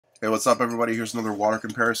Hey, what's up everybody? Here's another water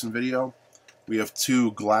comparison video. We have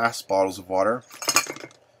two glass bottles of water,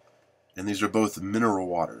 and these are both mineral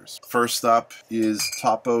waters. First up is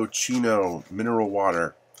Topo-Chico mineral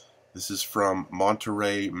water. This is from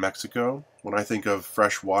Monterrey, Mexico. When I think of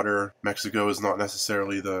fresh water, Mexico is not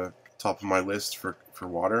necessarily the top of my list for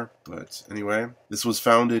water, but anyway. This was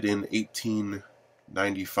founded in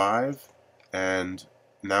 1895, and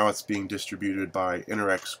now it's being distributed by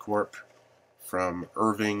Interex Corp from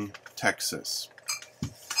Irving, Texas.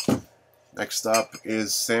 Next up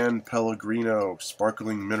is S.Pellegrino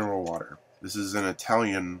sparkling mineral water. This is an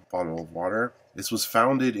Italian bottle of water. This was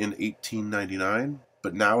founded in 1899,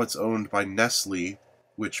 but now it's owned by Nestle,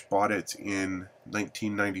 which bought it in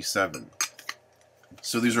 1997.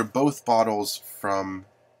 So these are both bottles from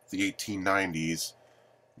the 1890s,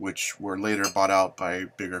 which were later bought out by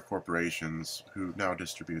bigger corporations who now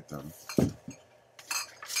distribute them.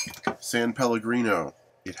 S.Pellegrino.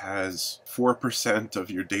 It has 4% of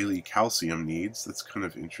your daily calcium needs. That's kind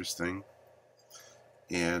of interesting.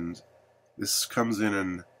 And this comes in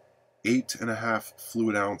an 8.5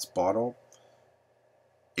 fluid ounce bottle.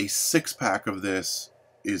 A 6-pack of this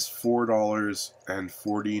is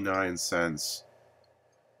 $4.49.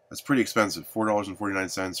 That's pretty expensive.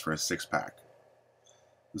 $4.49 for a 6-pack.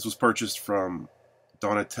 This was purchased from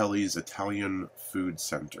Donatelli's Italian Food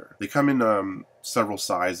Center. They come in several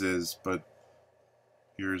sizes, but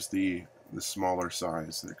here's the smaller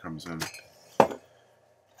size that it comes in.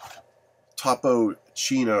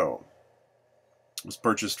 Topo-Chico was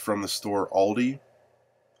purchased from the store Aldi,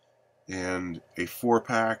 and a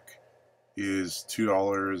 4-pack is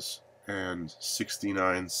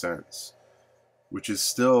 $2.69, which is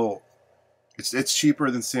still it's cheaper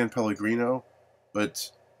than S.Pellegrino, but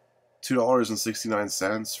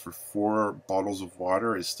 $2.69 for 4 bottles of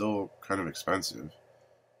water is still kind of expensive.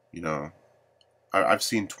 You know, I've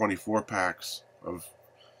seen 24 packs of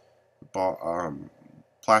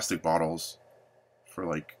plastic bottles for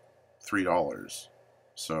like $3.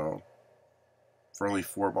 So for only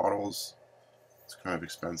 4 bottles, it's kind of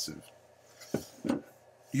expensive.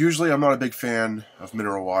 Usually I'm not a big fan of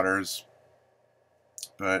mineral waters,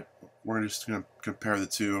 but we're just going to compare the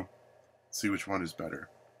two, see which one is better.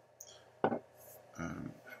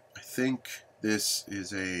 I think this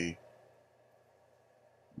is a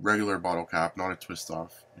regular bottle cap, not a twist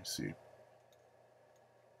off. Let me see.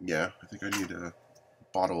 Yeah, I think I need a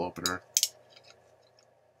bottle opener.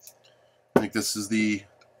 I think this is the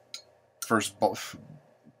first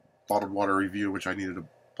bottled water review, which I needed a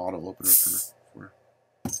bottle opener for.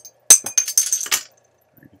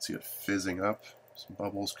 You can see it fizzing up. Some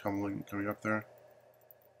bubbles coming up there.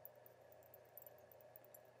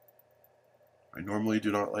 I normally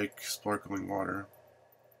do not like sparkling water.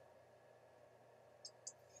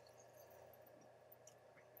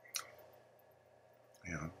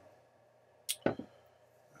 Yeah.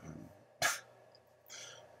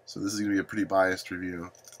 So this is going to be a pretty biased review.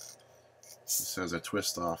 This has a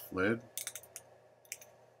twist-off lid.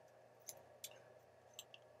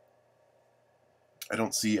 I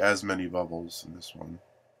don't see as many bubbles in this one.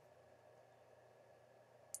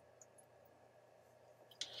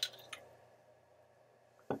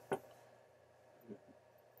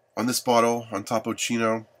 On this bottle, on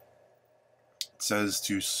Topo-Chico, it says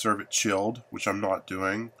to serve it chilled, which I'm not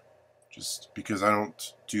doing, just because I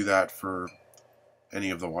don't do that for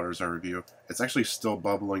any of the waters I review. It's actually still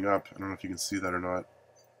bubbling up. I don't know if you can see that or not.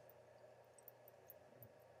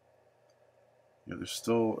 Yeah, there's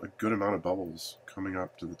still a good amount of bubbles coming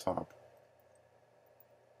up to the top.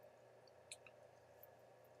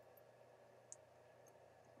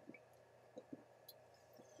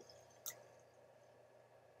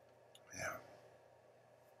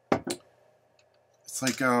 It's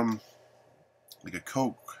like a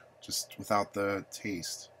Coke, just without the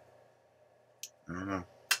taste. I don't know.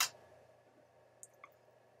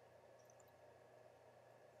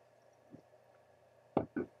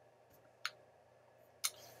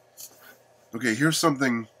 Okay, here's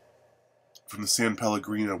something from the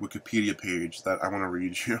S.Pellegrino Wikipedia page that I want to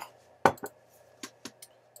read you.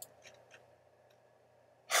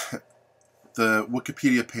 The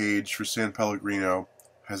Wikipedia page for S.Pellegrino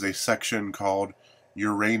has a section called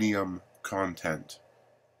uranium content.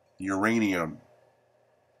 Uranium.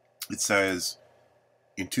 It says,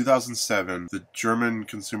 in 2007, the German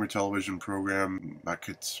consumer television program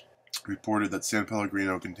Market reported that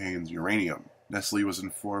S.Pellegrino contains uranium. Nestle was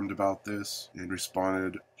informed about this and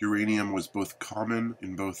responded, uranium was both common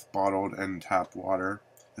in both bottled and tap water,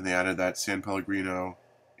 and they added that S.Pellegrino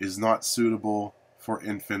is not suitable for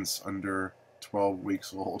infants under 12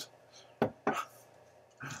 weeks old.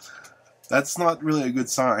 That's not really a good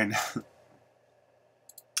sign.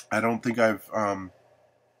 I don't think I've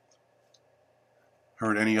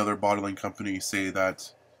heard any other bottling company say that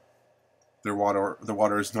the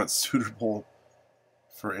water is not suitable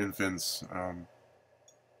for infants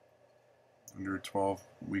under 12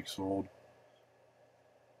 weeks old.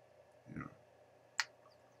 Yeah.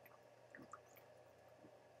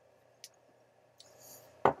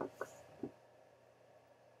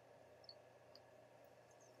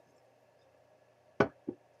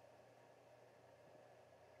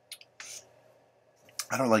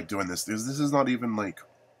 I don't like doing this. This is not even like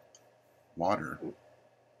water.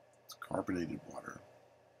 It's carbonated water.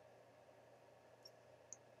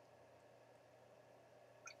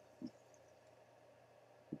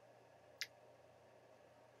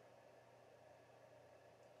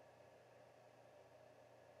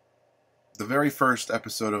 The very first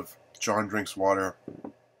episode of John Drinks Water,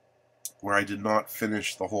 where I did not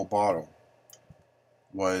finish the whole bottle,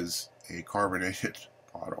 was a carbonated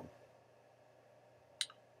bottle.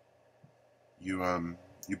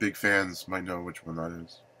 You big fans might know which one that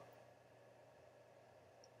is.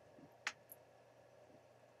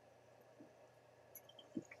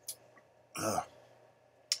 Ugh.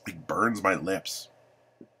 It burns my lips.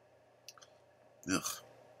 Ugh.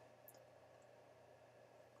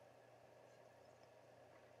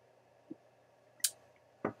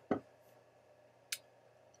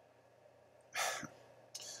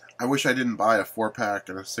 I wish I didn't buy a 4-pack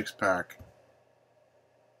and a 6-pack,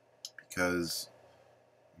 because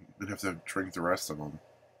I'd have to drink the rest of them.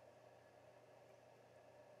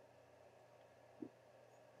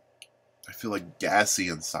 I feel like gassy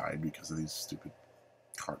inside because of these stupid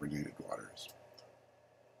carbonated waters.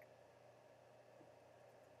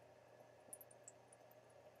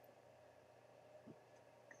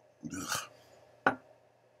 Ugh.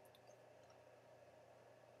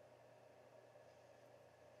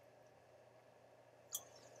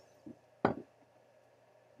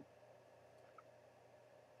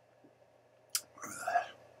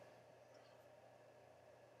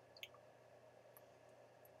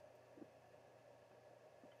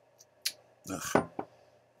 Ugh.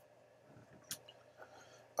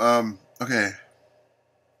 Okay.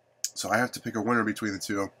 So I have to pick a winner between the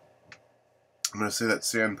two. I'm going to say that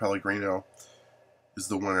S.Pellegrino is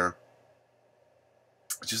the winner.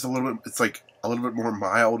 It's just a little bit, it's like a little bit more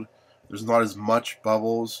mild. There's not as much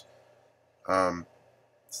bubbles.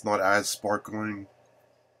 It's not as sparkling.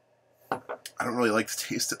 I don't really like the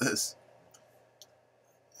taste of this.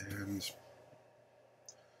 And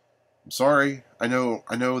I'm sorry. I know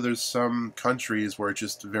there's some countries where it's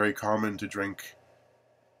just very common to drink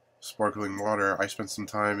sparkling water. I spent some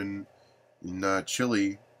time in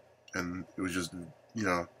Chile, and it was just,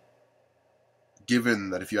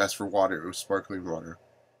 given that if you asked for water, it was sparkling water.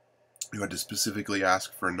 You had to specifically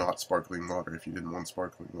ask for not sparkling water if you didn't want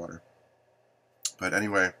sparkling water. But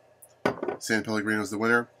anyway, S.Pellegrino is the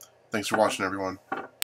winner. Thanks for watching, everyone.